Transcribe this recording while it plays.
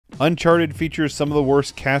Uncharted features some of the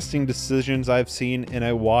worst casting decisions I've seen in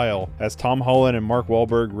a while, as Tom Holland and Mark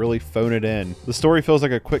Wahlberg really phone it in. The story feels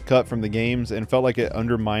like a quick cut from the games and felt like it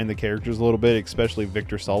undermined the characters a little bit, especially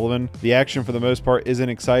Victor Sullivan. The action for the most part isn't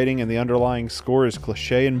exciting, and the underlying score is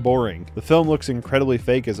cliche and boring. The film looks incredibly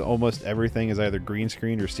fake, as almost everything is either green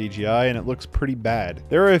screen or CGI, and it looks pretty bad.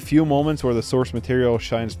 There are a few moments where the source material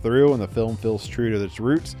shines through and the film feels true to its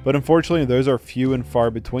roots, but unfortunately those are few and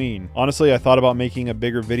far between. Honestly, I thought about making a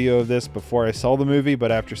bigger video of this before I saw the movie,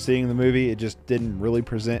 but after seeing the movie, it just didn't really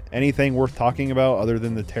present anything worth talking about other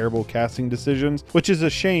than the terrible casting decisions, which is a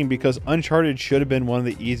shame because Uncharted should have been one of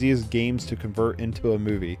the easiest games to convert into a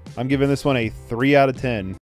movie. I'm giving this one a 3 out of 10.